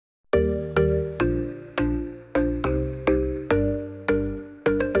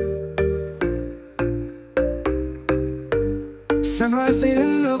Sunrise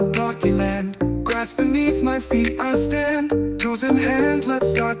in the blocky land, grass beneath my feet I stand. Tools in hand, let's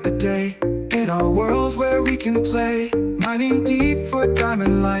start the day, in our world where we can play. Mining deep for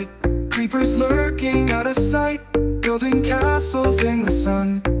diamond light, creepers lurking out of sight, building castles in the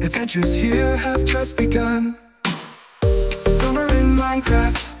sun. Adventures here have just begun. Summer in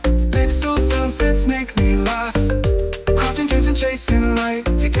Minecraft, pixel sunsets make me laugh. Crafting dreams and chasing light,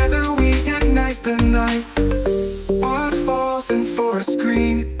 together we ignite the night. Waterfalls and forest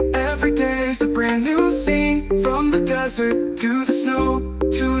green, every day's a brand new scene. From the desert to the snow,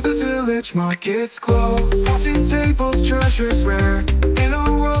 to the village markets glow. Crafting tables, treasures rare, in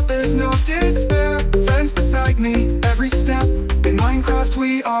our world there's no despair. Friends beside me, every step, in Minecraft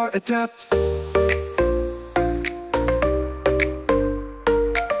we are adept.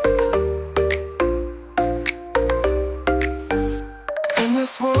 In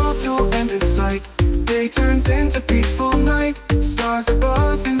this world no end in sight, day turns into peaceful night. Stars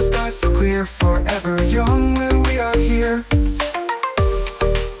above and skies so clear, forever young when we are here.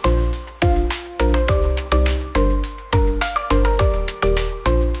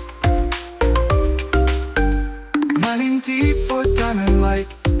 Mining deep for diamond light,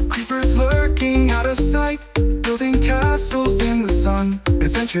 creepers lurking out of sight, building castles in the sun.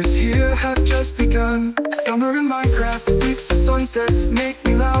 Adventures here have just begun. Summer in Minecraft, weeks of sunsets make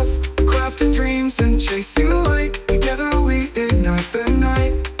me laugh. Crafting dreams and chasing light, together we ignite the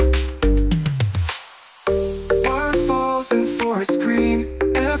night. Waterfalls and forest green,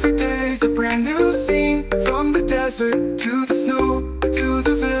 every day's a brand new scene. From the desert to the snow, to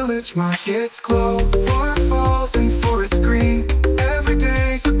the village markets glow. Waterfalls and forest green, every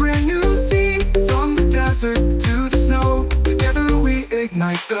day's a brand new scene. From the desert to the snow, together we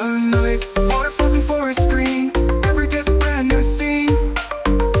ignite the night. Waterfalls and forest green, every day's a brand new scene.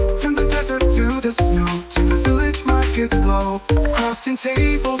 From the desert to the snow, to the village markets glow. Crafting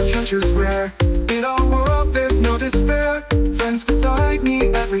tables, treasures rare, in our world there's no despair. Friends beside me,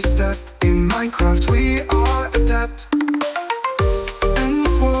 every step, in Minecraft we are adept.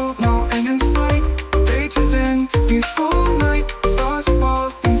 Endless world, no end in sight, day turns into peaceful night. Stars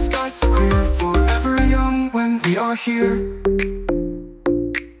above and skies so clear, forever young when we are here.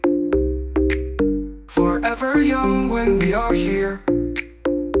 Forever young when we are here.